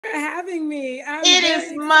for having me. I'm It very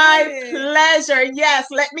is my excited. pleasure. Yes,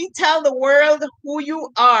 let me tell the world who you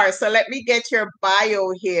are. So let me get your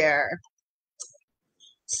bio here.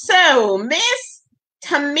 So, Miss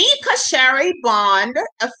Tamika Sherry Bond,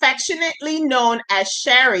 affectionately known as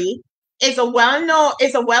Sherry, is a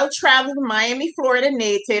well-traveled Miami, Florida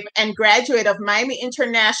native and graduate of Miami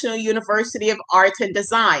International University of Art and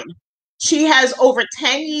Design. She has over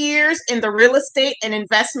 10 years in the real estate and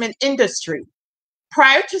investment industry.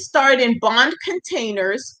 Prior to starting Bond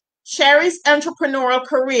Containers, Sherry's entrepreneurial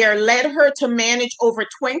career led her to manage over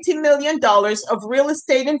 $20 million of real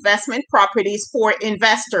estate investment properties for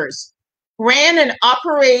investors. Ran and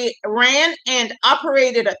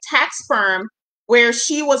operated a tax firm where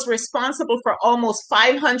she was responsible for almost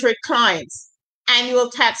 500 clients, annual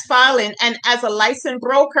tax filing, and as a licensed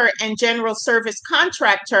broker and general service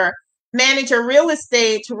contractor, manage a real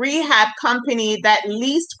estate rehab company that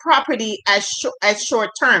leased property as short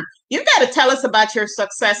term. You got to tell us about your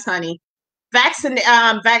success, honey.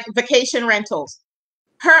 Vacation rentals.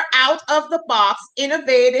 Her out of the box,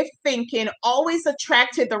 innovative thinking always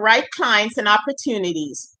attracted the right clients and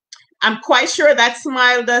opportunities. I'm quite sure that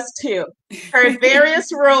smile does too. Her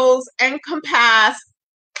various roles encompass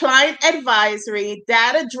client advisory,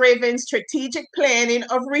 data driven strategic planning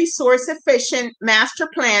of resource efficient master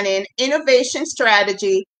planning, innovation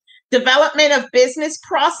strategy, development of business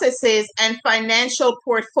processes, and financial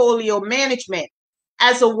portfolio management.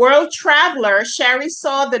 As a world traveler, Sherry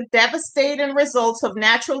saw the devastating results of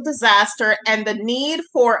natural disaster and the need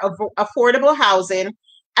for affordable housing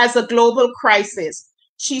as a global crisis.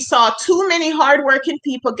 She saw too many hardworking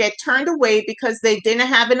people get turned away because they didn't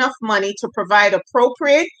have enough money to provide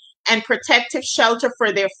appropriate and protective shelter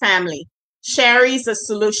for their family. Sherry's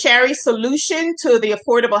solution to the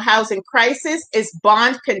affordable housing crisis is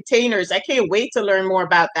Bond Containers. I can't wait to learn more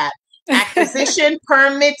about that. Acquisition,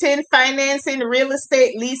 permitting, financing, real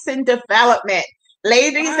estate, leasing, development.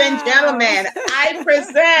 Ladies and Wow. gentlemen, I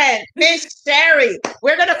present Miss Sherry.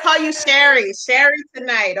 We're going to call you Sherry. Sherry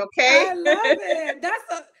tonight, okay? I love it.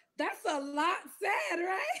 That's a lot said,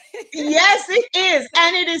 right? Yes, it is.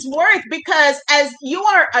 And it is worth because as you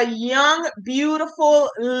are a young, beautiful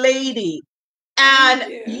lady, Thank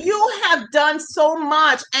and you. you have done so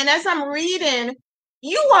much. And as I'm reading,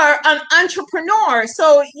 you are an entrepreneur.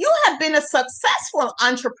 So you have been a successful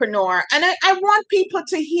entrepreneur. And I want people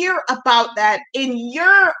to hear about that in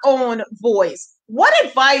your own voice. What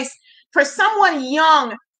advice for someone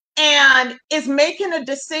young and is making a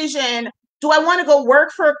decision? Do I want to go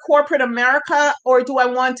work for corporate America or do I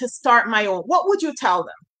want to start my own? What would you tell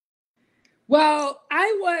them? Well,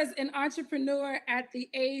 I was an entrepreneur at the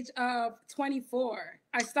age of 24.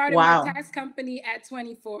 I started my Wow. tax company at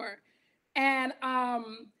 24. And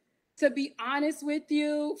to be honest with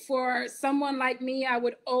you, for someone like me, I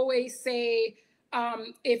would always say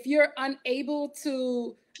if you're unable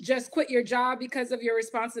to just quit your job because of your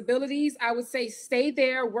responsibilities, I would say stay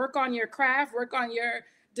there, work on your craft, work on your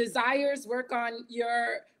desires, work on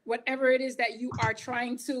your whatever it is that you are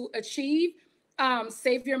trying to achieve.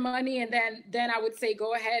 Save your money, and then I would say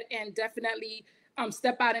go ahead and definitely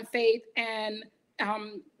step out in faith and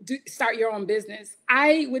start your own business.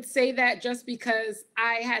 I would say that just because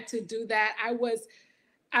I had to do that, I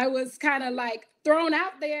was kind of like thrown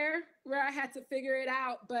out there where I had to figure it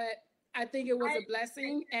out, but I think it was a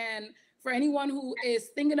blessing. And for anyone who is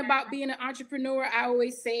thinking about being an entrepreneur, I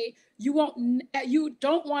always say you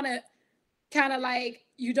don't want to kind of like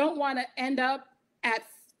you don't want to end up at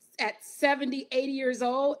 70, 80 years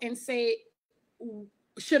old and say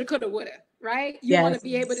shoulda, coulda, woulda, right? You want to Yes.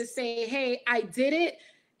 be able to say, hey, I did it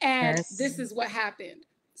and this Yes. is what happened.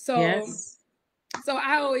 So Yes. so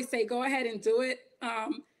I always say go ahead and do it.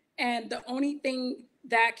 And the only thing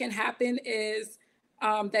that can happen is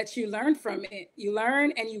that you learn from it. You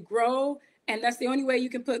learn and you grow, and that's the only way you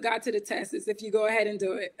can put God to the test is if you go ahead and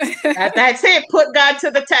do it. That's it. Put God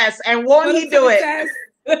to the test. And won't Put he him to do the it? test.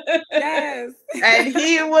 Yes. And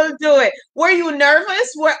he will do it. Were you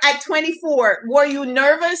nervous? Were at 24? Were you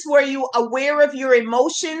nervous? Were you aware of your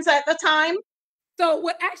emotions at the time? So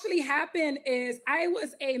what actually happened is I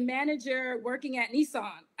was a manager working at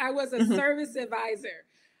Nissan. I was a Mhm. service advisor.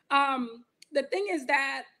 The thing is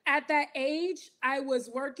that at that age, I was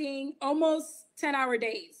working almost 10-hour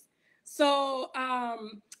days. So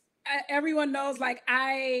everyone knows like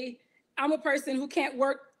I'm a person who can't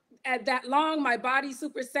work at that long. My body's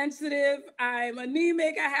super sensitive. I'm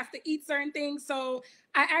anemic. I have to eat certain things. So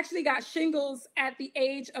I actually got shingles at the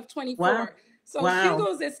age of Wow. 24. So Wow.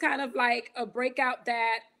 shingles is kind of like a breakout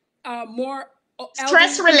that more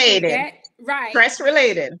Stress elderly people related. get. Right. Stress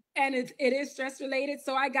related. And it is stress related.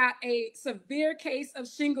 So I got a severe case of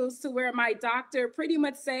shingles to where my doctor pretty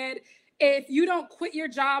much said, if you don't quit your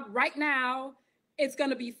job right now, it's going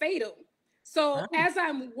to be fatal. So Oh. as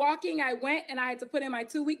I'm walking, I went and I had to put in my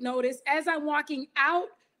 2-week notice. As I'm walking out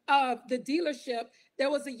of the dealership, there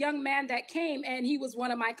was a young man that came and he was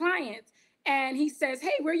one of my clients. And he says,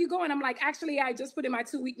 hey, where are you going? I'm like, actually, I just put in my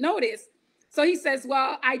 2-week notice. So he says,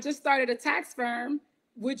 well, I just started a tax firm.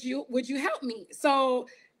 Would you help me? So,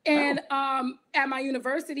 and at my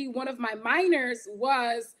university, one of my minors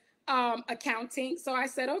was accounting. So I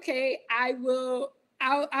said, okay, I'll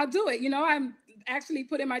do it. You know, I'm actually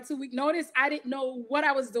put in my 2-week notice. I didn't know what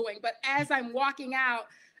I was doing, but as I'm walking out,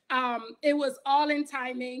 it was all in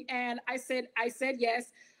timing. And I said yes.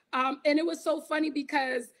 And it was so funny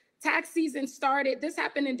because tax season started. This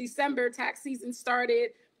happened in December. Tax season started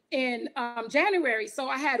in January. So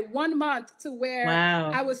I had 1 month to where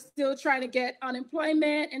I was still trying to get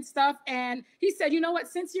unemployment and stuff. And he said, you know what,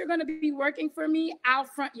 since you're going to be working for me, I'll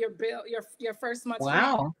front your bill, your first month's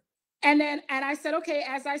rent. And I said, okay,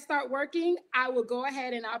 as I start working, I will go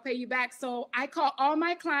ahead and I'll pay you back. So I call all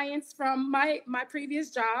my clients from my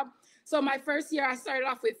previous job. So my first year, I started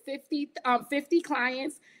off with 50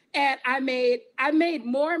 clients. And I made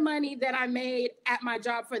more money than I made at my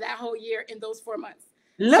job for that whole year in those 4 months.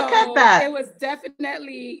 Look at that. It was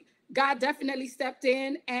definitely, God definitely stepped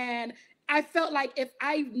in. And I felt like if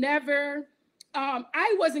I never,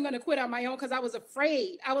 I wasn't going to quit on my own because I was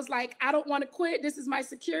afraid. I was like, I don't want to quit. This is my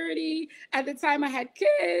security. At the time I had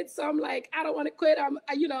kids. So I'm like, I don't want to quit. I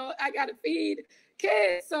got to feed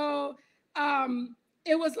kids. So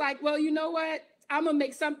it was like, well, you know what? I'm going to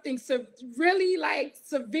make something really like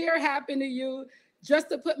severe happen to you just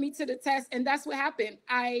to put me to the test. And that's what happened.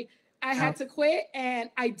 I had to quit, and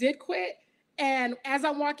I did quit. And as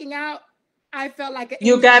I'm walking out, I felt like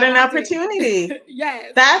you got an opportunity.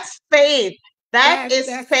 Yes. That's faith.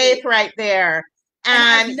 That's faith right there.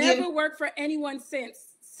 And I've never worked for anyone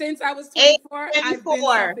since I was 24. I've been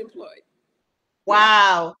self-employed.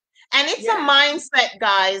 Wow. And it's a mindset,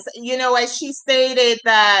 guys. You know, as she stated,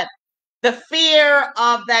 that the fear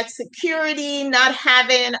of that security, not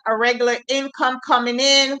having a regular income coming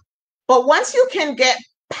in. But once you can get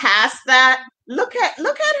past that, look at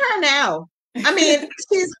her now. I mean,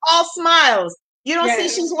 she's all smiles. You don't see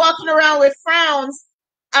she's walking around with frowns.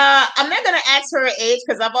 I'm not going to ask her age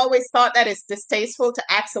because I've always thought that it's distasteful to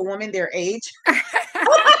ask a woman their age.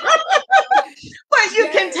 But you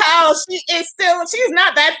can tell she's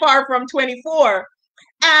not that far from 24.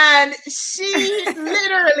 And she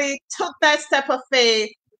literally took that step of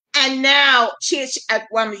faith. And now she's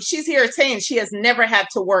here saying she has never had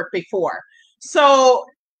to work before. So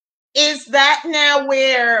is that now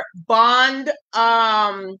where Bond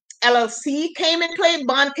LLC came in play?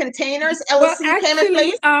 Bond Containers LLC came in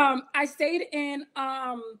place? I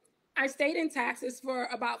stayed in taxes for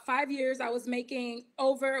about 5 years. I was making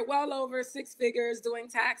well over 6 figures doing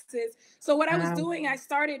taxes. So what I was doing, I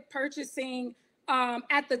started purchasing,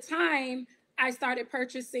 at the time, I started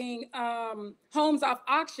purchasing homes off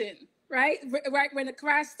auction, right when the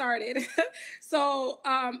crash started. So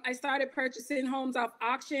I started purchasing homes off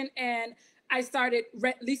auction, and I started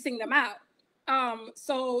leasing them out.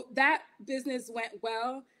 So that business went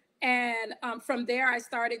well. And from there, I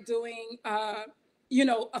started doing, a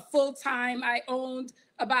full-time. I owned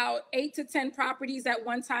about 8 to 10 properties at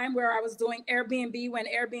one time, where I was doing Airbnb when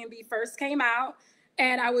Airbnb first came out.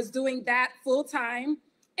 And I was doing that full-time.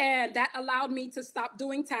 And that allowed me to stop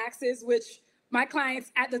doing taxes, which my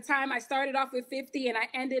clients at the time, I started off with 50 and I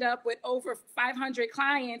ended up with over 500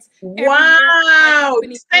 clients. Wow.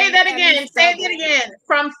 Say that again.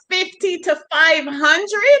 From 50 to 500?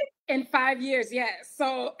 In 5 years, yes.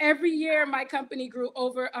 So every year my company grew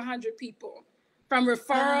over 100 people from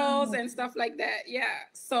referrals and stuff like that. Yeah.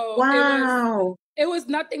 So it was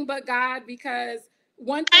nothing but God, because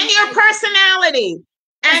one thing. And your personality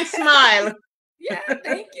and smile. Yeah,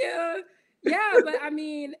 thank you. Yeah, but I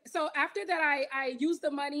mean, so after that, I used the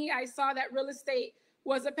money. I saw that real estate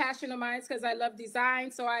was a passion of mine because I love design.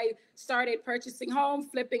 So I started purchasing homes,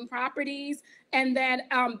 flipping properties. And then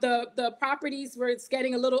the properties were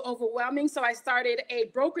getting a little overwhelming. So I started a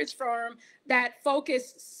brokerage firm that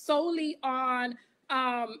focused solely on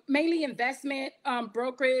mainly investment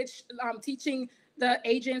brokerage, teaching the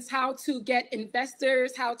agents how to get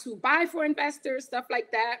investors, how to buy for investors, stuff like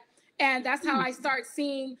that. And that's how I start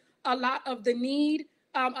seeing a lot of the need.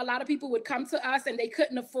 A lot of people would come to us and they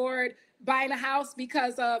couldn't afford buying a house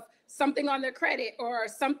because of something on their credit or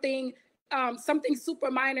something something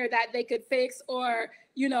super minor that they could fix, or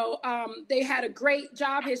they had a great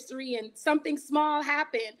job history and something small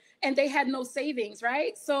happened and they had no savings,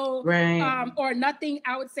 right? So Right. or nothing.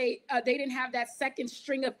 I would say they didn't have that second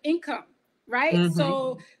string of income, right? Mm-hmm.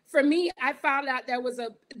 So for me, I found out that was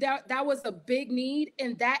a big need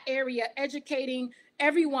in that area, educating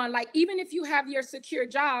everyone. Like, even if you have your secure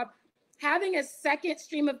job, having a second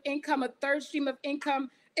stream of income, a third stream of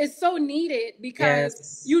income is so needed, because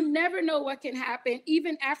Yes. you never know what can happen.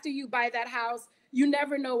 Even after you buy that house, you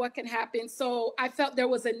never know what can happen. So I felt there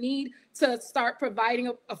was a need to start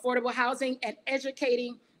providing affordable housing and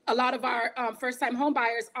educating a lot of our first-time home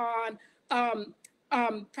buyers on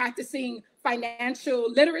practicing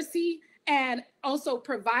financial literacy and also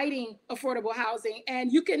providing affordable housing.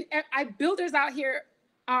 And builders out here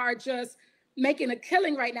are just making a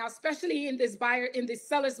killing right now, especially in this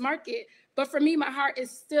seller's market. But for me, my heart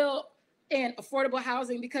is still in affordable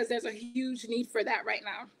housing, because there's a huge need for that right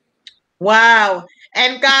now. Wow.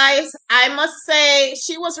 And guys, I must say,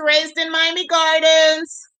 she was raised in Miami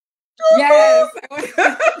Gardens. Yes.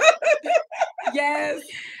 Yes.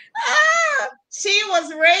 She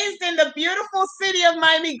was raised in the beautiful city of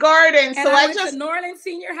Miami Gardens. And so I went to Norland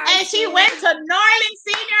Senior High and School. she went to Norland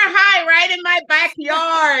Senior High, right in my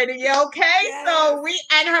backyard. Okay. Yes. So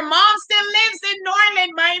and her mom still lives in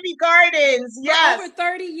Norland, Miami Gardens. Yes. For over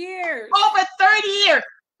 30 years. Over 30 years.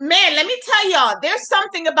 Man, let me tell y'all, there's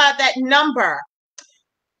something about that number.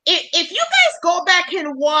 If you guys go back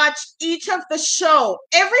and watch each of the show,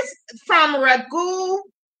 from Raghu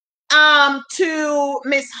to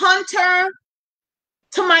Miss Hunter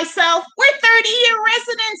to myself, we're 30-year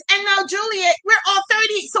residents, and now Juliet, we're all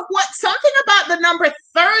 30. So something about the number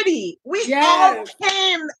 30. We all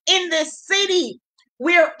came in this city.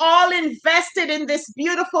 We're all invested in this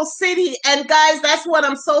beautiful city. And guys, that's what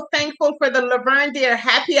I'm so thankful for, the Laverne Dear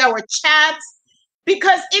Happy Hour chats,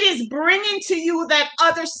 because it is bringing to you that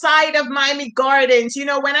other side of Miami Gardens.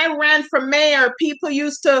 When I ran for mayor, people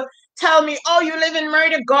used to tell me, oh, you live in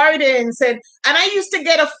Murder Gardens. And I used to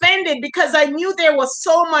get offended, because I knew there was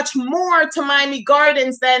so much more to Miami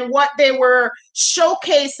Gardens than what they were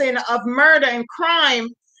showcasing of murder and crime.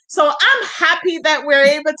 So I'm happy that we're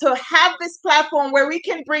able to have this platform where we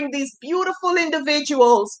can bring these beautiful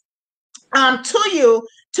individuals to you,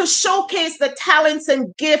 to showcase the talents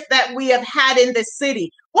and gift that we have had in this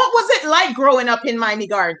city. What was it like growing up in Miami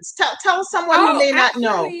Gardens? Tell someone who may not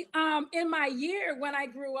know. In my year when I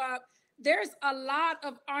grew up, there's a lot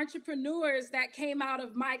of entrepreneurs that came out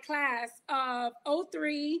of my class of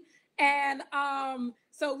 03. And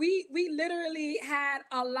so we literally had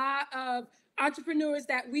a lot of entrepreneurs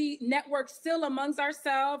that we network still amongst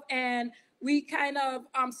ourselves, and we kind of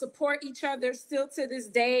support each other still to this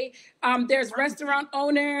day. There's restaurant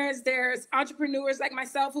owners, there's entrepreneurs like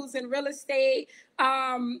myself who's in real estate.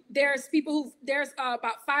 There's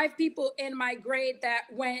about 5 people in my grade that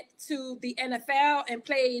went to the NFL and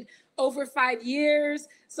played over 5 years.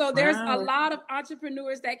 So there's a lot of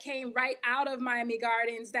entrepreneurs that came right out of Miami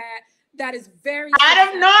Gardens that is very out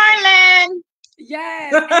of Norland.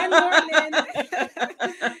 Yes, and Norland.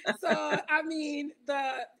 So I mean,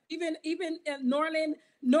 even in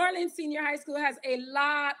Norland Senior High School has a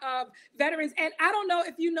lot of veterans. And I don't know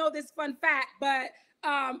if you know this fun fact, but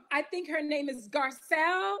I think her name is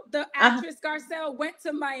Garcelle. The actress Garcelle went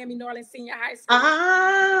to Miami Norland Senior High School.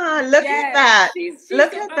 Look at that.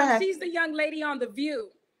 Look at that. She's the young lady on The View.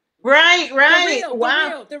 Right.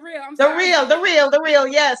 Wow. The real.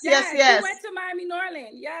 Yes. She went to Miami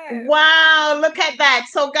Norland. Yes. Wow. Look at that.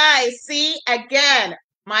 So guys, see, again,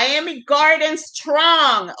 Miami Gardens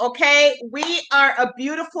strong. Okay. We are a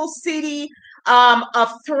beautiful city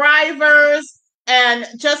of thrivers, and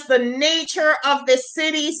just the nature of this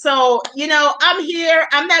city. So, I'm here.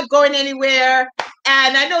 I'm not going anywhere.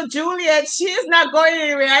 And I know Juliet, she is not going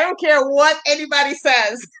anywhere. I don't care what anybody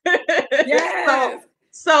says. Yes.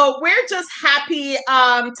 So we're just happy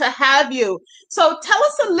to have you. So tell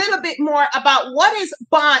us a little bit more about what is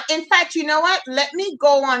Bond. In fact, you know what? Let me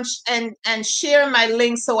go on and share my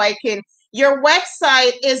link so I can. Your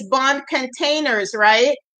website is Bond Containers,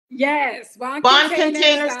 right? Yes,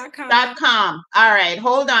 bondcontainers.com. All right,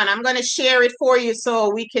 hold on. I'm going to share it for you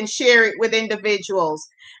so we can share it with individuals.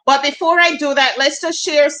 But before I do that, let's just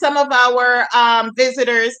share some of our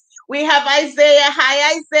visitors. We have Isaiah.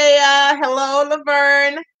 Hi, Isaiah. Hello,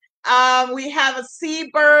 Laverne. We have a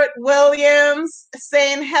Seabird Williams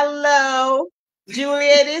saying hello.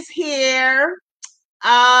 Juliet is here.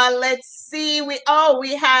 Let's see. We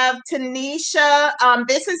have Tanisha.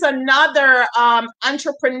 This is another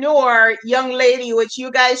entrepreneur young lady which you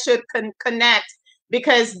guys should connect.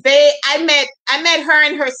 because I met her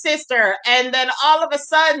and her sister, and then all of a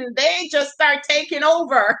sudden they just start taking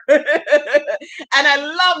over. And I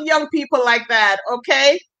love young people like that.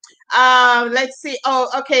 Okay. Let's see. Oh,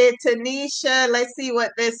 okay, Tanisha, let's see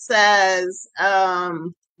what this says.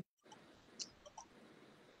 All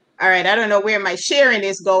right, I don't know where my sharing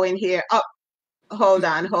is going here. Oh, hold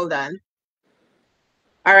on.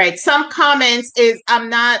 All right, some comments is I'm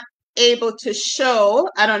not able to show.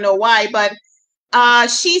 I don't know why, but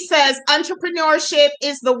she says entrepreneurship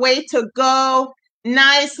is the way to go.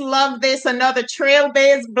 Nice, love this. Another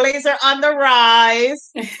trailblazer on the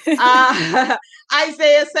rise.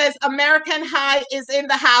 Isaiah says American High is in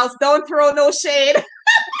the house. Don't throw no shade.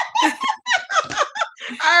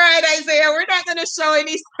 All right, Isaiah, we're not going to show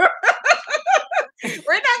any.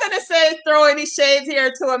 We're not going to say throw any shades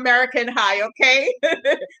here to American High, okay?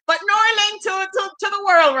 But Norling to the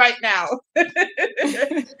world right now.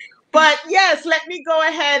 But yes, let me go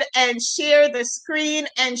ahead and share the screen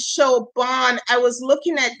and show Bond. I was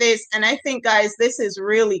looking at this and I think, guys, this is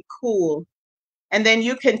really cool. And then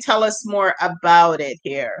you can tell us more about it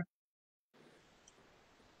here.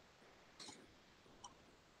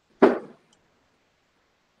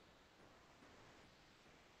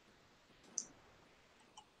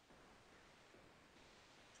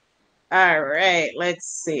 All right,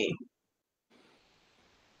 let's see.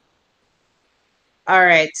 All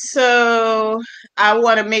right, so I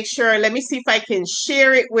want to make sure, let me see if I can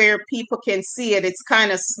share it where people can see it. It's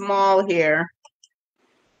kind of small here.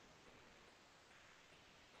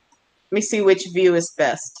 Let me see which view is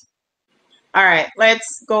best. All right,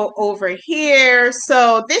 let's go over here.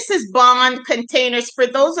 So this is Bond Containers. For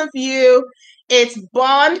those of you, it's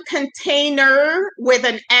Bond Container with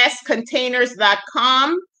an S,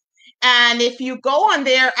 containers.com. And if you go on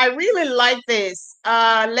there, I really like this.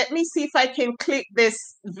 Let me see if I can click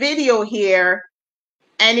this video here.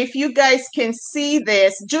 And if you guys can see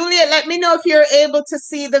this, Julia, let me know if you're able to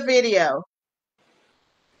see the video.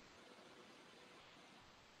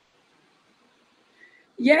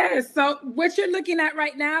 Yes. So what you're looking at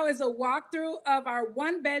right now is a walkthrough of our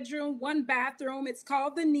 1-bedroom, 1-bathroom. It's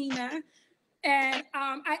called the Nina. And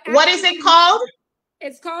what is it called?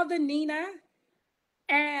 It's called the Nina.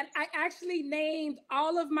 And I actually named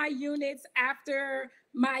all of my units after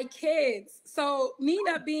my kids. So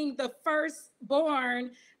Nina being the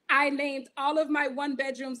firstborn, I named all of my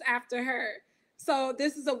 1-bedrooms after her. So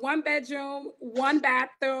this is a 1-bedroom,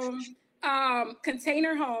 1-bathroom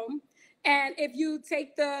container home. And if you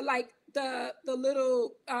take the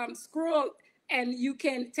little scroll and you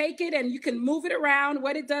can take it and you can move it around,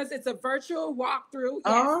 what it does, it's a virtual walkthrough.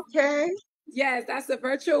 Yes. Okay. Yes, that's a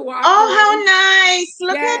virtual walkthrough. Oh, how nice.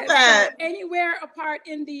 Look at that. So anywhere apart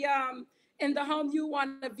in the home you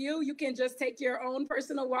want to view, you can just take your own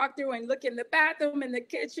personal walkthrough and look in the bathroom, in the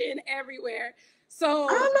kitchen, everywhere. So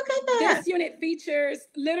look at that. This unit features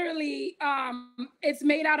literally, it's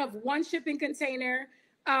made out of 1 shipping container,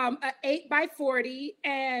 an 8x40,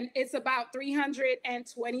 and it's about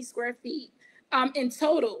 320 square feet in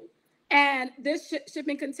total. And this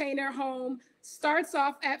shipping container home starts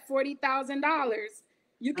off at $40,000.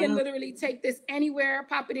 You can literally take this anywhere,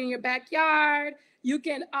 pop it in your backyard. You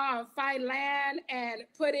can find land and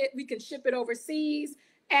we can ship it overseas.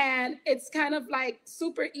 And it's kind of like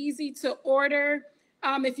super easy to order.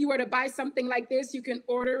 If you were to buy something like this, you can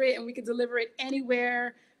order it and we can deliver it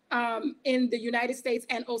anywhere in the United States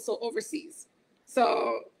and also overseas.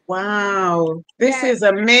 So wow, this is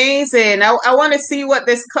amazing. I want to see what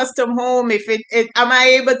this custom home, am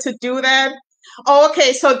I able to do that? Oh,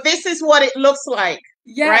 okay, so this is what it looks like.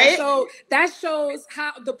 Yeah, right? So that shows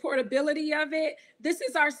how the portability of it. This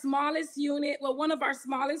is our smallest unit. Well, one of our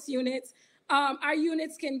smallest units. Our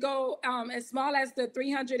units can go as small as the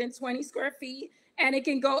 320 square feet, and it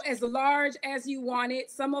can go as large as you want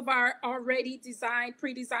it. Some of our already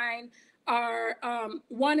pre-designed, are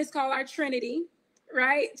one is called our Trinity,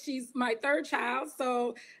 right? She's my 3rd child.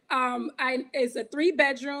 So it's a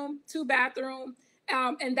 3-bedroom, 2-bathroom,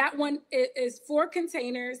 and that one is 4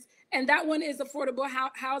 containers. And that one is affordable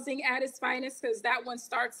housing at its finest because that one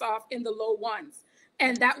starts off in the low ones.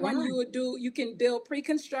 And that one you can build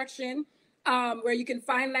pre-construction where you can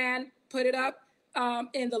find land, put it up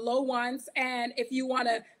in the low ones. And if you want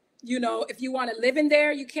to, live in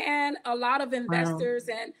there, you can. A lot of investors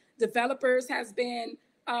and developers has been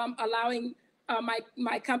allowing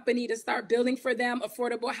my company to start building for them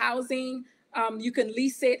affordable housing. You can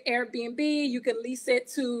lease it Airbnb. You can lease it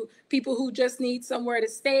to people who just need somewhere to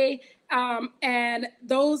stay. And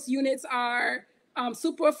those units are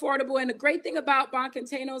super affordable. And the great thing about Bond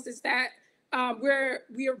Containers is that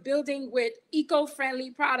we are building with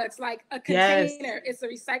eco-friendly products like a Yes. container. It's a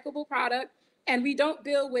recyclable product, and we don't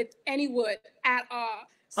build with any wood at all.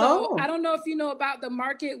 So I Oh, don't know if you know about the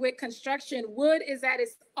market with construction. Wood is at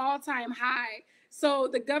its all-time high. So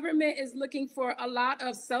the government is looking for a lot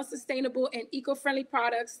of self-sustainable and eco-friendly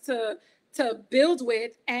products to build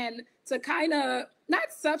with, and to kind of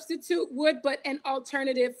not substitute wood, but an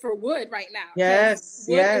alternative for wood right now, because yes,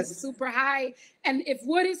 wood is yes. super high. And if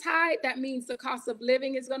wood is high, that means the cost of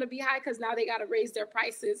living is going to be high, because now they got to raise their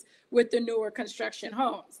prices with the newer construction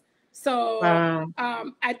homes. So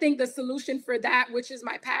Wow. I think the solution for that, which is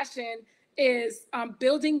my passion, is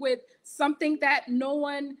building with something that no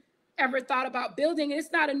one ever thought about building.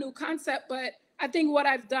 It's not a new concept, but I think what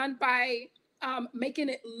I've done by making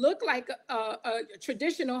it look like a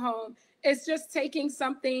traditional home is just taking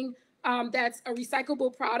something that's a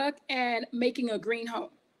recyclable product and making a green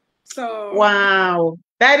home. So Wow,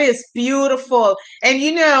 that is beautiful. And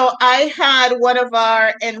I had one of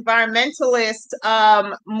our environmentalists,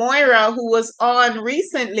 Moira, who was on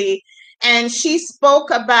recently, and she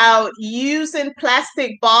spoke about using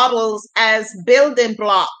plastic bottles as building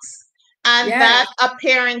blocks. And that yes,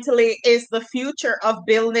 apparently is the future of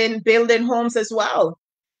building homes as well.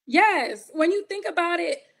 yes. When you think about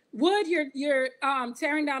it, wood, you're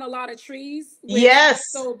tearing down a lot of trees, which Yes,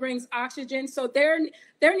 also brings oxygen. So there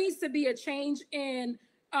needs to be a change in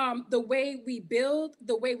the way we build,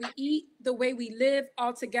 the way we eat, the way we live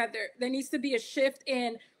altogether. There needs to be a shift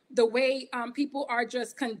in the way people are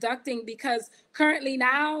just conducting, because currently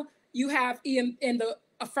now you have in the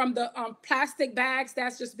from the plastic bags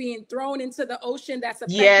that's just being thrown into the ocean, that's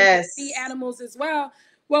affecting the sea yes, animals as well.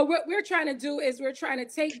 Well, what we're trying to do is we're trying to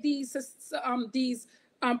take these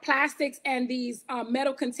plastics and these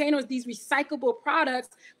metal containers, these recyclable products,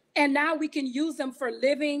 and now we can use them for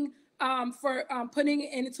living, for putting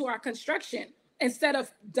it into our construction, instead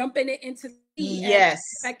of dumping it into the sea and yes.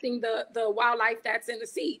 affecting the wildlife that's in the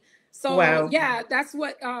sea. So Wow. yeah, that's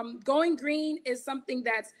what going green is, something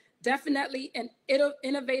that's definitely an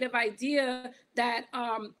innovative idea that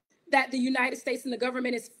the United States and the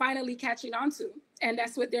government is finally catching on to. And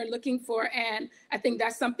that's what they're looking for. And I think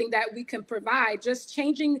that's something that we can provide, just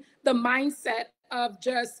changing the mindset of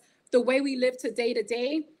just the way we live to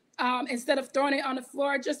day. Instead of throwing it on the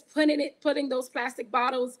floor, just putting those plastic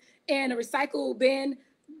bottles in a recycle bin.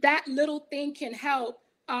 That little thing can help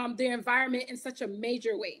the environment in such a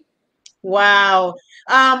major way. Wow.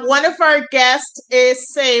 One of our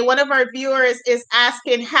one of our viewers is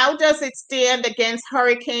asking, how does it stand against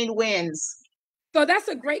hurricane winds? So that's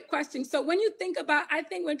a great question. So when you think about, I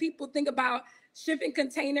think when people think about shipping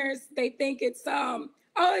containers, they think it's oh,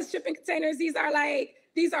 it's shipping containers. These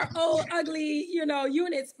are old, ugly,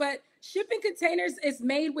 units. But shipping containers is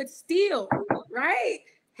made with steel, right?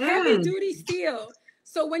 Heavy Mm, duty steel.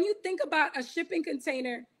 So when you think about a shipping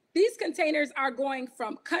container, these containers are going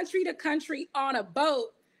from country to country on a boat,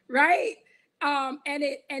 right?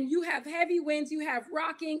 And you have heavy winds, you have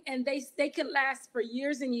rocking, and they can last for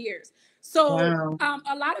years and years. So wow.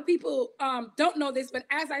 a lot of people don't know this, but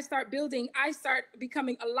as I start building, I start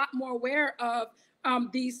becoming a lot more aware of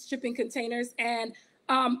these shipping containers. And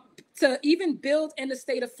to even build in the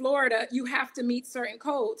state of Florida, you have to meet certain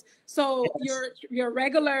codes. So Yes. your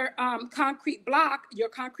regular concrete block, your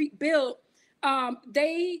concrete build,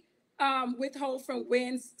 they withhold from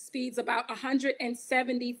wind speeds about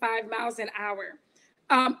 175 miles an hour.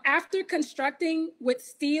 After constructing with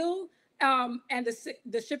steel, and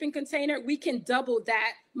the shipping container, we can double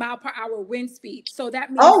that mile per hour wind speed. So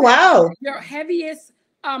that means Oh, that wow. your heaviest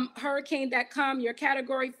hurricane that come, your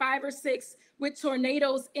category 5 or 6 with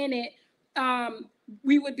tornadoes in it, um,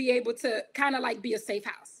 we would be able to kind of like be a safe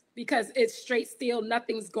house, because it's straight steel,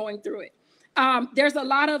 nothing's going through it. There's a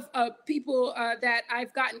lot of people that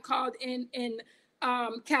I've gotten called in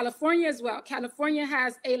California as well. California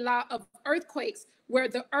has a lot of earthquakes where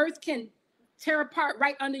the earth can tear apart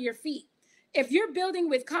right under your feet. If you're building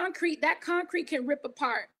with concrete, that concrete can rip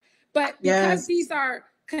apart. But because Yes. these are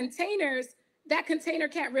containers, that container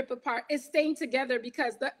can't rip apart. It's staying together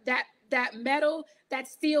because that metal, that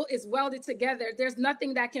steel is welded together. There's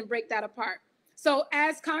nothing that can break that apart. So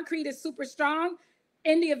as concrete is super strong,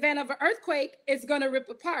 in the event of an earthquake, it's going to rip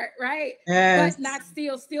apart, right? But Yes. not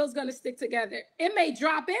steel. Steel's going to stick together. It may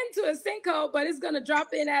drop into a sinkhole, but it's going to drop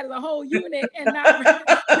in out of the whole unit and not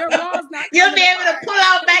your walls not You'll coming be able to apart. pull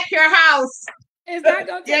out back your house, It's not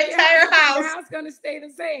going to your take your house entire with you. Your house. house going to stay the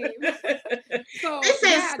same. So This is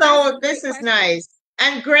yeah, that's a this great is question. nice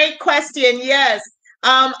and great question. Yes.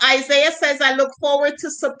 Isaiah says, I look forward to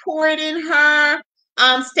supporting her.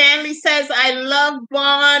 Stanley says, I love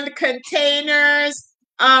bond containers.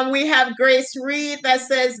 We have Grace Reed that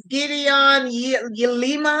says Gideon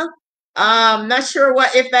Yelima. Not sure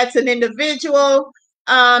what if that's an individual.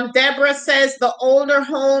 Deborah says the older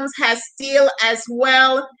homes has steel as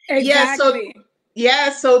well. Exactly.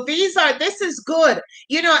 So this is good.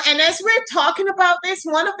 And as we're talking about this,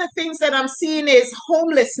 one of the things that I'm seeing is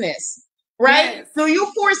homelessness, right? Yes. Do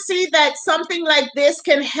you foresee that something like this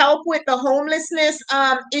can help with the homelessness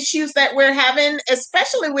issues that we're having,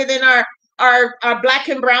 especially within our Black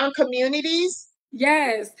and brown communities?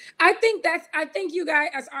 Yes. I think you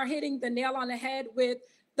guys are hitting the nail on the head with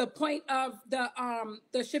the point of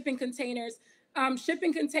the shipping containers.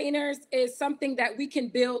 Shipping containers is something that we can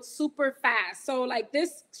build super fast. So like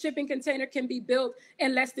this shipping container can be built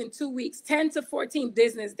in less than 2 weeks, 10 to 14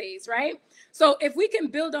 business days, right? So if we can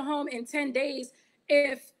build a home in 10 days,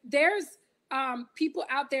 if there's people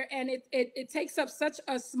out there and it takes up such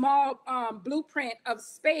a small blueprint of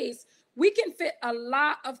space, we can fit a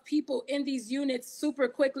lot of people in these units super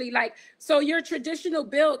quickly. Like, so your traditional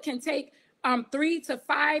build can take 3 to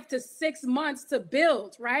 5 to 6 months to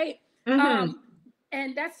build, right? Mm-hmm.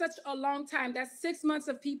 And that's such a long time. That's 6 months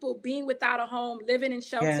of people being without a home, living in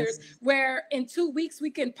shelters, Yes. where in 2 weeks we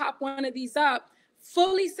can pop one of these up,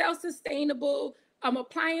 fully self-sustainable,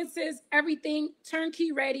 appliances, everything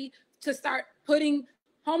turnkey ready to start putting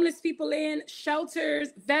homeless people in, shelters,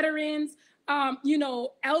 veterans,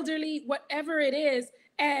 elderly, whatever it is,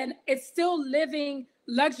 and it's still living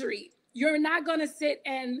luxury. You're not going to sit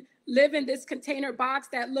and live in this container box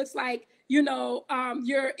that looks like,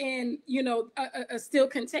 you're in, a steel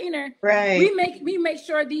container. Right. We make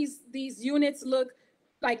sure these units look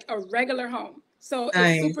like a regular home. So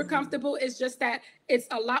Nice. it's super comfortable. It's just that it's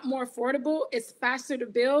a lot more affordable. It's faster to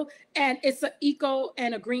build, and it's an eco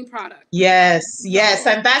and a green product. Yes, yes,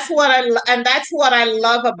 and that's what I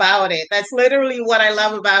love about it. That's literally what I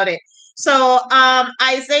love about it. So,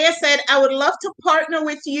 Isaiah said, I would love to partner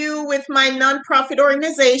with you with my nonprofit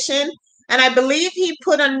organization. And I believe he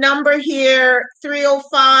put a number here,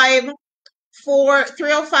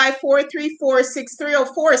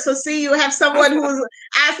 305-434-6304. So see, you have someone who's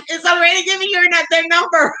is already giving you their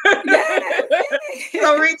number. Yes.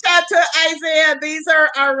 So reach out to Isaiah. These are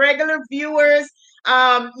our regular viewers.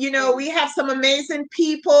 We have some amazing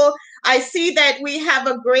people. I see that we have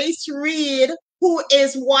a Grace Reed who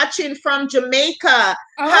is watching from Jamaica.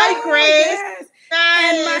 Hi, Grace. Yes.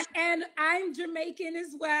 Nice. And I'm Jamaican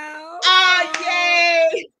as well. Oh,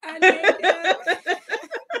 yay.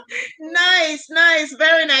 Nice,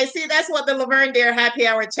 very nice. See, that's what the Laverne Deer Happy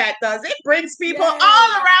Hour chat does. It brings people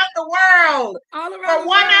all around the world for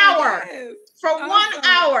 1 hour. Yes. For awesome. 1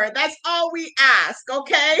 hour. That's all we ask,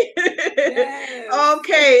 okay? Yes.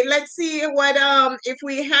 Okay, let's see what if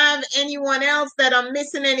we have anyone else that I'm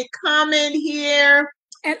missing any comment here.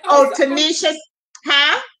 And also, Tanisha,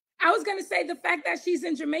 huh? I was going to say the fact that she's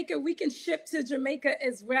in Jamaica, we can ship to Jamaica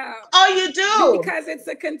as well. Oh, you do? Because it's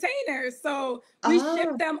a container. So we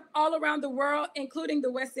ship them all around the world, including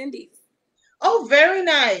the West Indies. Oh, very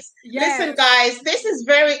nice. Yes. Listen, guys, this is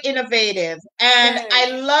very innovative. And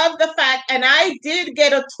I love the fact, and I did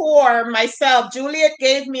get a tour myself. Juliet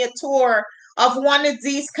gave me a tour of one of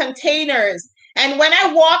these containers. And when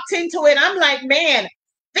I walked into it, I'm like, man,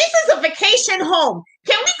 this is a vacation home.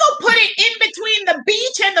 Can we go put it in between the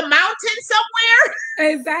beach and the mountain somewhere?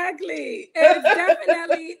 Exactly.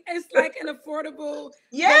 It's like an affordable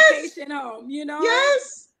vacation home,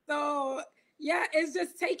 Yes. So yeah, it's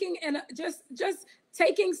just taking just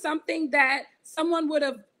taking something that someone would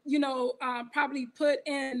have, probably put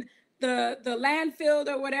in the landfill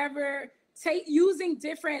or whatever, using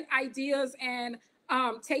different ideas and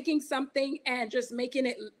taking something and just making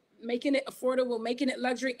it affordable, making it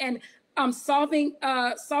luxury, and solving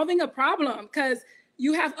a problem, because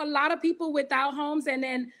you have a lot of people without homes, and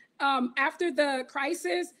then after the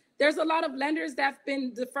crisis, there's a lot of lenders that've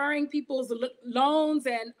been deferring people's loans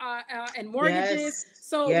and mortgages. Yes.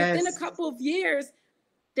 So within a couple of years,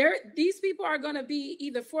 these people are going to be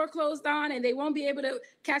either foreclosed on, and they won't be able to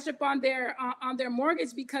catch up on their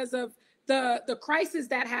mortgage because of the crisis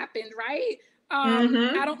that happened, right?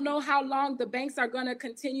 I don't know how long the banks are going to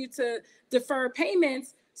continue to defer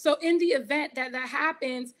payments. So in the event that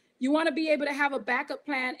happens, you want to be able to have a backup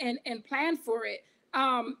plan and plan for it.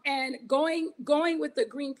 And going with the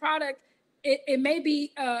green product, it may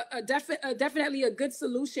be definitely a good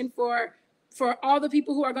solution for all the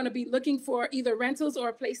people who are going to be looking for either rentals or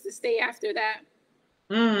a place to stay after that.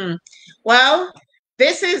 Well,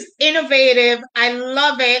 this is innovative. I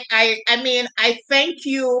love it. I mean, I thank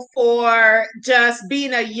you for just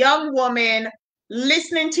being a young woman,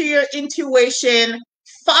 listening to your intuition,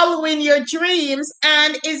 following your dreams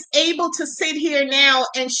and is able to sit here now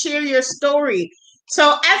and share your story.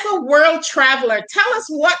 So, as a world traveler, tell us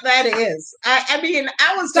what that is. I mean,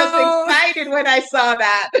 I was just So excited when I saw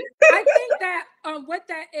that. I think that what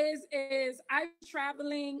that is I'm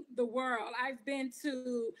traveling the world. I've been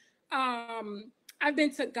to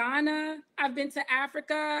Ghana, I've been to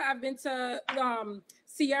Africa, I've been to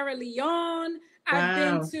Sierra Leone, I've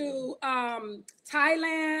been Wow. to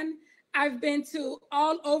Thailand, I've been to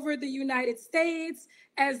all over the United States,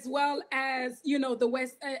 as well as the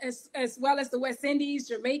West, as well as the West Indies,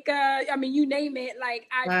 Jamaica. I mean, you name it. Like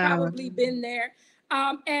I've Wow. probably been there.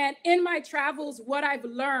 And in my travels, what I've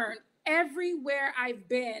learned everywhere I've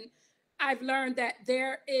been, I've learned that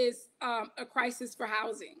there is a crisis for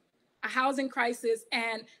housing, a housing crisis.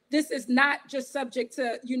 And this is not just subject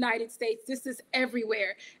to United States. This is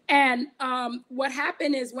everywhere. And what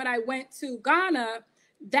happened is when I went to Ghana,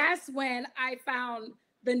 that's when I found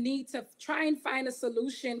the need to try and find a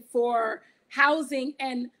solution for housing.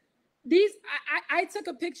 And I took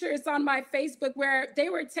a picture, it's on my Facebook, where they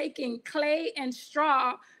were taking clay and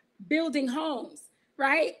straw building homes,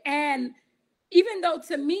 right? And even though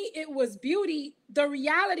to me it was beauty, the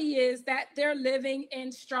reality is that they're living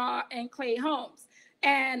in straw and clay homes.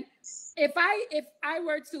 And if I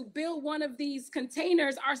were to build one of these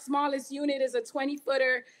containers, our smallest unit is a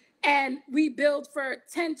 20-footer, and we build for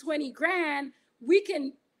 10, 20 grand, we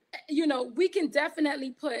can, we can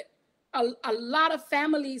definitely put a lot of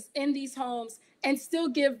families in these homes and still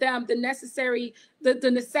give them the necessary,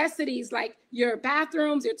 the necessities, like your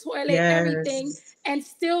bathrooms, your toilet, everything, Yes. and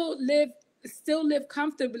still live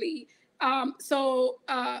comfortably.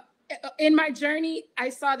 In my journey, I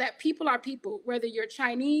saw that people are people, whether you're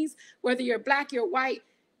Chinese, whether you're Black, you're white,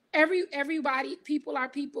 everybody, people are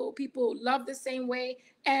people. People love the same way.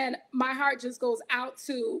 And my heart just goes out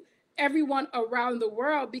to everyone around the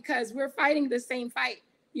world, because we're fighting the same fight.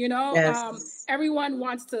 Yes. Everyone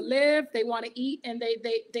wants to live, they want to eat, and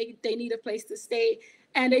they need a place to stay,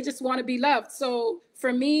 and they just want to be loved. So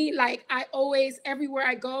for me, like, I always, everywhere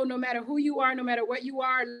I go, no matter who you are, no matter what you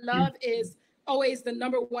are, love is always the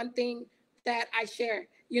number one thing that I share.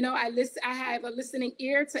 I have a listening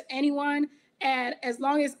ear to anyone, and as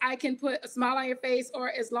long as I can put a smile on your face, or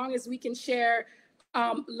as long as we can share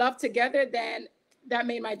love together, then that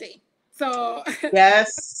made my day. So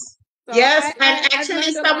Yes. so Yes. And I've actually,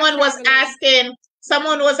 learned a lot traveling.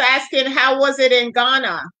 someone was asking, how was it in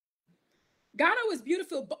Ghana? Ghana was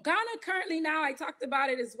beautiful. Ghana currently, now I talked about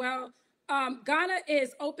it as well. Ghana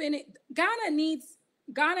is open.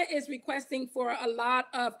 Ghana is requesting for a lot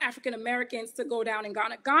of African Americans to go down in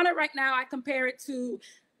Ghana. Ghana right now, I compare it to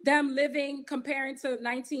them living, comparing to the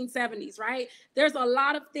 1970s, right? There's a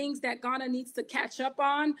lot of things that Ghana needs to catch up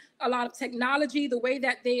on, a lot of technology, the way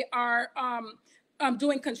that they are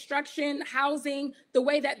doing construction, housing, the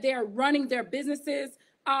way that they're running their businesses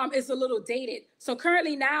is a little dated. So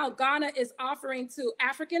currently now, Ghana is offering to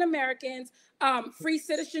African Americans free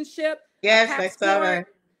citizenship, a Yes, I saw passport, that.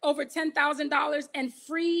 over $10,000, and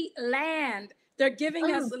free land. They're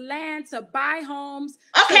giving us Oh. land to buy homes,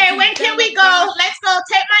 to Okay, when can we develop go? Ghana. Let's go.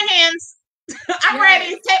 Take my hands. I'm ready.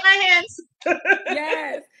 Yes. Take my hands.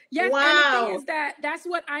 Yes, yes, and the thing Wow. is that that's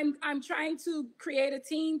what I'm trying to create a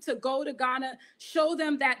team to go to Ghana, show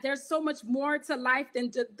them that there's so much more to life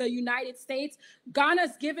than the United States.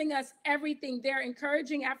 Ghana's giving us everything. They're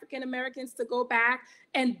encouraging African Americans to go back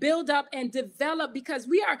and build up and develop, because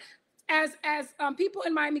we are, as people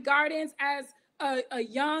in Miami Gardens, as a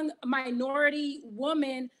young minority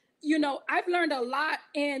woman. I've learned a lot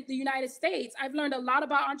in the United States. I've learned a lot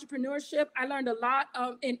about entrepreneurship. I learned a lot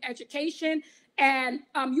in education. And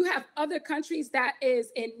you have other countries that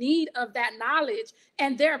is in need of that knowledge,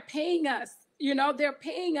 and they're paying us. They're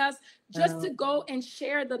paying us just Wow. to go and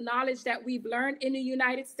share the knowledge that we've learned in the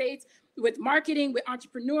United States, with marketing, with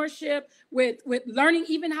entrepreneurship, with learning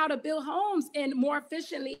even how to build homes and more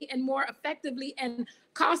efficiently and more effectively and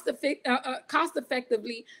cost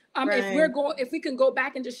effectively. Right. If we can go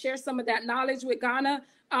back and just share some of that knowledge with Ghana,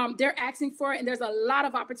 they're asking for it, and there's a lot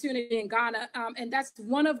of opportunity in Ghana. And that's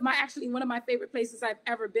one of my favorite places I've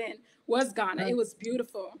ever been was Ghana. It was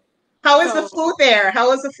beautiful. How is the So food there? How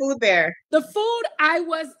was the food there? the food,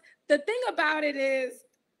 the thing about it is,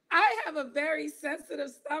 I have a very sensitive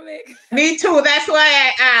stomach. Me too. That's why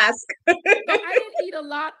I ask. So I didn't eat a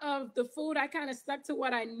lot of the food. I kind of stuck to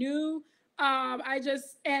what I knew. I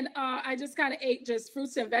just kind of ate just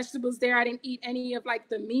fruits and vegetables there. I didn't eat any of like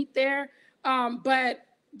the meat there. But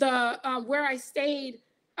the where I stayed,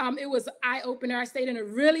 it was eye opener. I stayed in a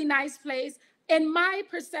really nice place. and my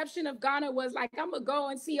perception of Ghana was like, I'm gonna go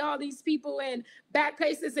and see all these people in bad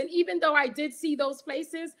places. And even though I did see those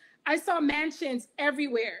places, I saw mansions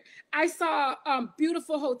everywhere. I saw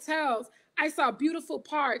beautiful hotels. I saw beautiful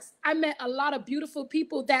parks. I met a lot of beautiful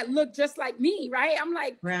people that look just like me, right? I'm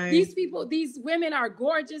like, Right. these people, these women are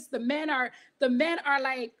gorgeous. The men are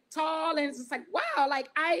like tall, and it's just like, wow, like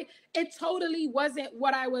it totally wasn't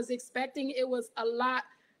what I was expecting. It was a lot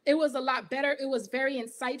better. It was very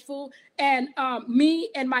insightful. And me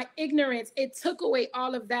and my ignorance, it took away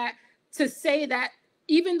all of that to say that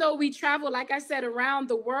even though we travel, like I said, around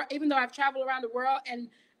the world, even though I've traveled around the world and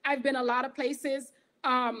I've been a lot of places,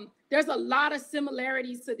 there's a lot of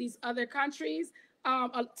similarities to these other countries,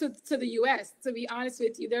 to the US, to be honest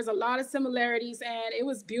with you. There's a lot of similarities, and it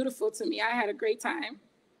was beautiful to me. I had a great time.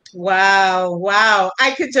 Wow, wow.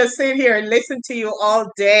 I could just sit here and listen to you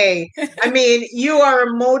all day. I mean, you are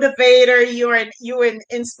a motivator, you're an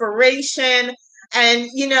inspiration. And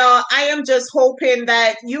I am just hoping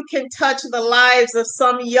that you can touch the lives of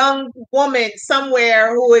some young woman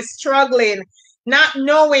somewhere who is struggling, not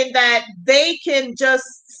knowing that they can just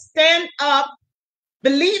stand up,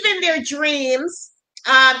 believe in their dreams.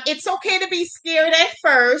 It's okay to be scared at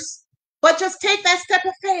first, but just take that step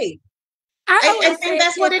of faith. I I always think say,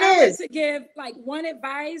 that's what if it I were is. to give like one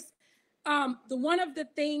advice, the one of the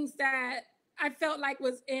things that I felt like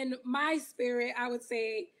was in my spirit, I would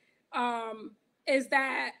say, is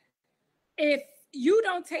that if you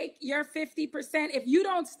don't take your 50%, if you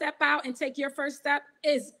don't step out and take your first step,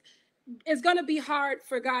 is it's going to be hard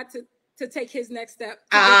for God to take his next step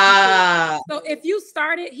to get you through. Ah, So if you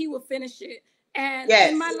start it, he will finish it. And in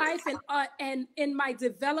yes. my life, and in my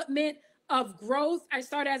development of growth, I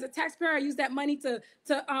started as a taxpayer. I used that money to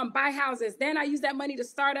buy houses. Then I used that money to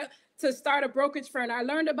start a brokerage firm. I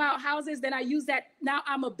learned about houses. Then I used that. Now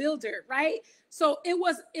I'm a builder, right? So it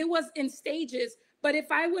was in stages. But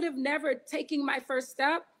if I would have never taken my first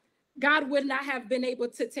step, God would not have been able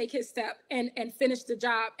to take his step and finish the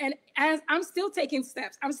job. And as I'm still taking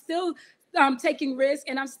steps, I'm still taking risks,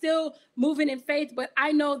 and I'm still moving in faith. But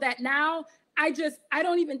I know that now I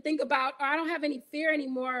don't even think about, or I don't have any fear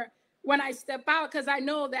anymore when I step out, because I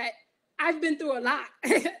know that I've been through a lot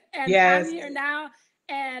and I'm Yes. here now.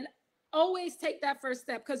 And always take that first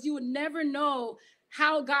step, because you would never know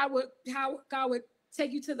how God would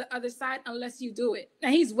take you to the other side unless you do it.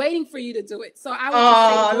 And he's waiting for you to do it. So I would just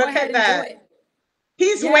say, Oh, go look ahead at and do that. it.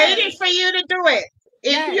 He's waiting Yes. for you to do it.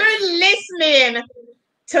 If Yes. you're listening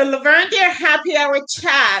to Laverne Dear Happy Hour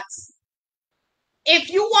chats, if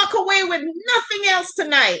you walk away with nothing else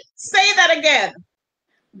tonight, say that again.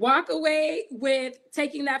 Walk away with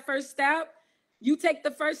taking that first step. You take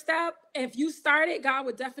the first step. If you start it, God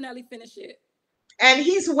would definitely finish it. And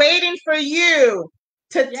he's waiting for you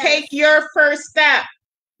to take Yes. your first step.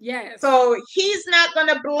 Yes. So he's not going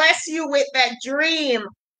to bless you with that dream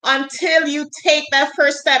until you take that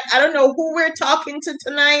first step. I don't know who we're talking to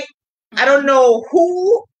tonight. I don't Mhm. know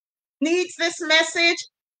who needs this message,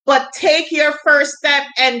 but take your first step,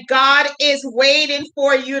 and God is waiting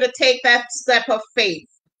for you to take that step of faith.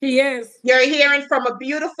 He is. You're hearing from a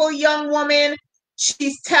beautiful young woman.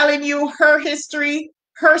 She's telling you her history,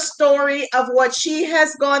 her story of what she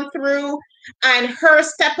has gone through, and her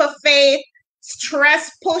step of faith.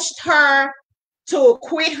 Stress pushed her to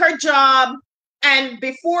quit her job. And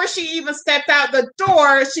before she even stepped out the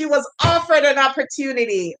door, she was offered an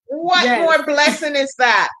opportunity. What Yes. more blessing is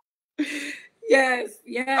that? Yes.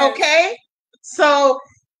 Yes. Okay. So,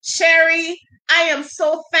 Sherry, I am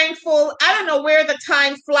so thankful. I don't know where the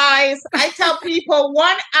time flies. I tell people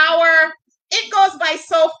 1 hour, it goes by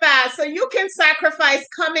so fast. So you can sacrifice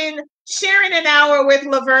coming, sharing an hour with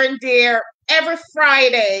Laverne Dear every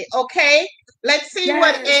Friday. Okay. Let's see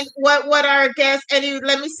Yes. what our guests,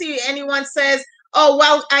 let me see, anyone says, oh,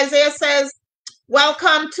 well, Isaiah says,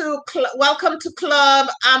 welcome to club.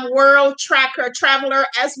 I'm world tracker traveler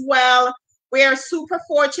as well. We are super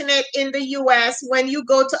fortunate in the US. When you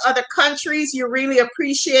go to other countries, you really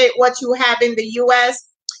appreciate what you have in the US.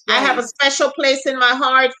 I have a Yes. special place in my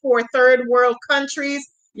heart for third world countries.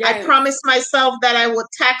 I Yes. promised myself that I would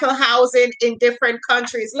tackle housing in different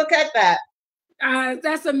countries. Look at that.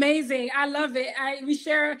 That's amazing. I love it. We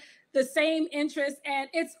share the same interest, and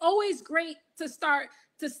it's always great to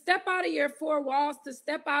step out of your four walls, to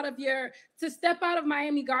step out of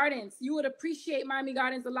Miami Gardens. You would appreciate Miami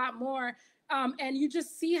Gardens a lot more, and you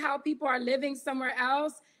just see how people are living somewhere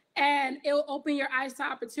else, and it'll open your eyes to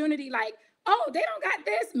opportunity. Like, oh, they don't got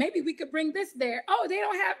this. Maybe we could bring this there. Oh, they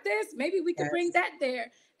don't have this. Maybe we could bring Yes. that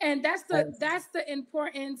there. And that's the Yes. that's the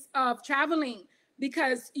importance of traveling,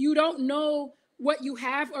 because you don't know what you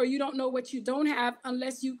have, or you don't know what you don't have,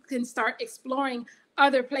 unless you can start exploring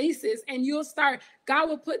other places. And you'll start, God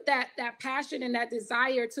will put that passion and that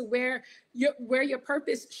desire to where your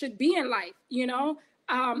purpose should be in life, you know,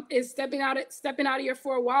 is stepping out of your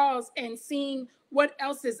four walls and seeing what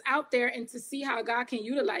else is out there, and to see how God can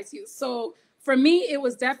utilize you. So for me, it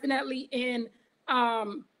was definitely and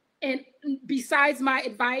besides my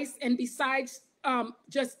advice, and besides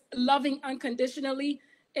just loving unconditionally,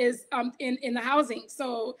 is in the housing.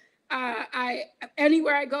 So I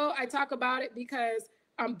anywhere I go, I talk about it, because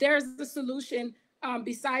there's the solution,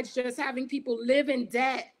 besides just having people live in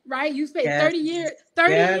debt, right? You spend 30 years,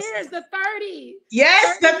 30 years, the 30.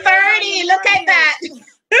 Yes, the 30. Look at that.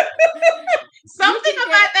 Something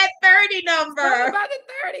about that 30 number. Something about the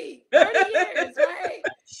 30 years, right?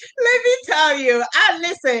 Let me tell you.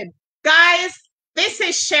 Listen, guys, this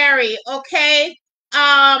is Sherry, okay?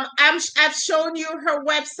 I've shown you her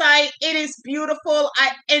website. It is beautiful.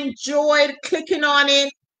 I enjoyed clicking on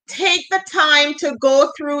it. Take the time to go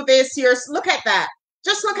through this. Look at that.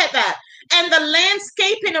 Just look at that. And the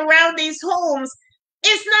landscaping around these homes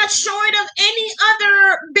is not short of any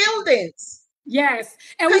other buildings. Yes.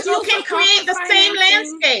 And because you can create the same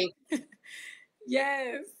landscape.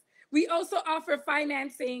 Yes. We also offer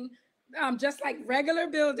financing, just like regular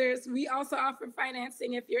builders. We also offer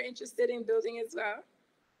financing if you're interested in building as well.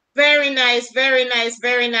 Very nice, very nice,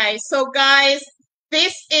 very nice. So guys,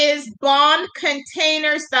 this is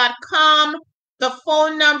bondcontainers.com. The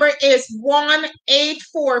phone number is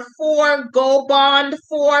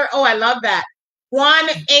 1-844-GO-BOND-4. Oh, I love that.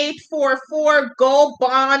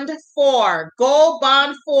 1-844-GO-BOND-4.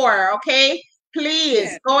 GO-BOND-4, okay?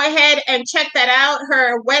 Please go ahead and check that out.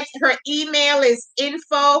 Her email is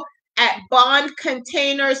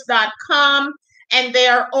info@bondcontainers.com. And they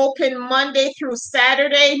are open Monday through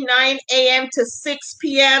Saturday, 9 a.m. to 6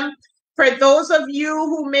 p.m. For those of you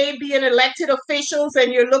who may be in elected officials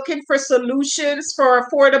and you're looking for solutions for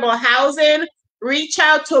affordable housing, reach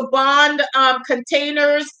out to Bond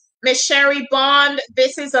Containers, Miss Sherry Bond.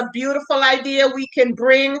 This is a beautiful idea we can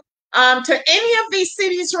bring to any of these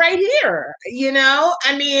cities right here. You know,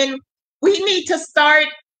 I mean, we need to start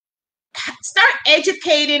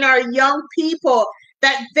educating our young people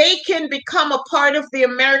that they can become a part of the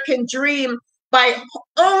American dream by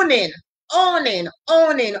owning. And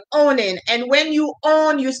when you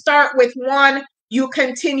own, you start with one, you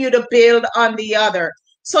continue to build on the other.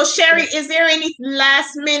 So Sherry, is there any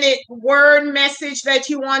last minute word message that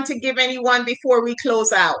you want to give anyone before we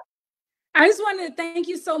close out? I just wanted to thank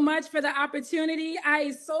you so much for the opportunity. I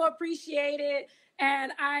so appreciate it.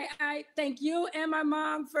 And I thank you and my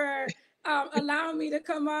mom for allowing me to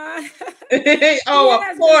come on. Oh,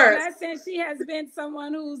 of course. She has been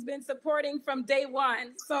someone who's been supporting from day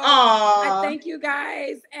one. So I thank you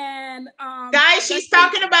guys. And guys, she's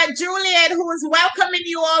talking about Juliet, who is welcoming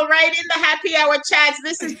you all right in the happy hour chats.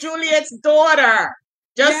 This is Juliet's daughter.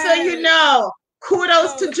 Just so you know,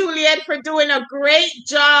 kudos to Juliet for doing a great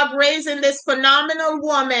job raising this phenomenal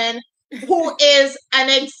woman who is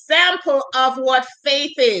an example of what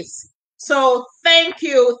faith is. So thank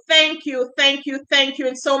you in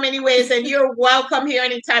so many ways, and you're welcome here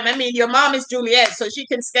anytime. I mean, your mom is Juliet, so she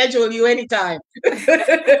can schedule you anytime.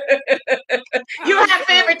 You have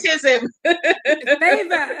favoritism.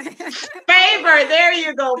 Favor, there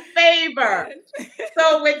you go, favor.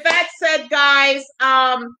 So with that said, guys,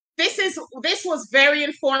 this was very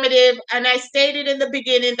informative, and I stated in the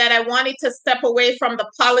beginning that I wanted to step away from the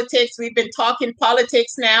politics. We've been talking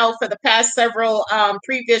politics now for the past several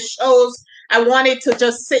previous shows. I wanted to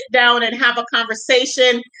just sit down and have a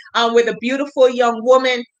conversation with a beautiful young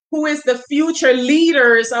woman who is the future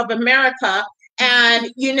leaders of America.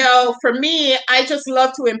 And, you know, for me, I just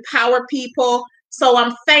love to empower people. So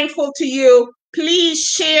I'm thankful to you. Please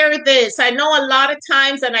share this. I know a lot of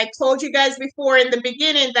times, and I told you guys before in the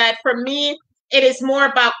beginning, that for me, it is more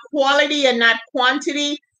about quality and not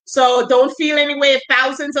quantity. So don't feel any way if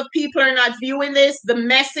thousands of people are not viewing this. The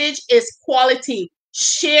message is quality.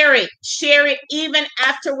 Share it even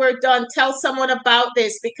after we're done. Tell someone about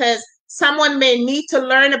this, because someone may need to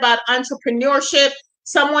learn about entrepreneurship.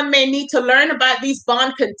 Someone may need to learn about these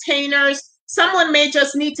bond containers. Someone may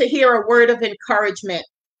just need to hear a word of encouragement.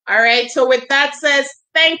 All right. So with that said,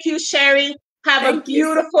 thank you, Sherry. Have a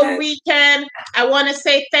beautiful weekend. I want to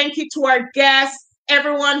say thank you to our guests,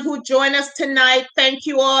 everyone who joined us tonight. Thank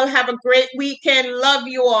you all. Have a great weekend. Love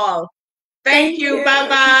you all. Thank you.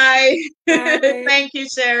 Bye-bye. Thank you,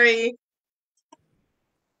 Sherry.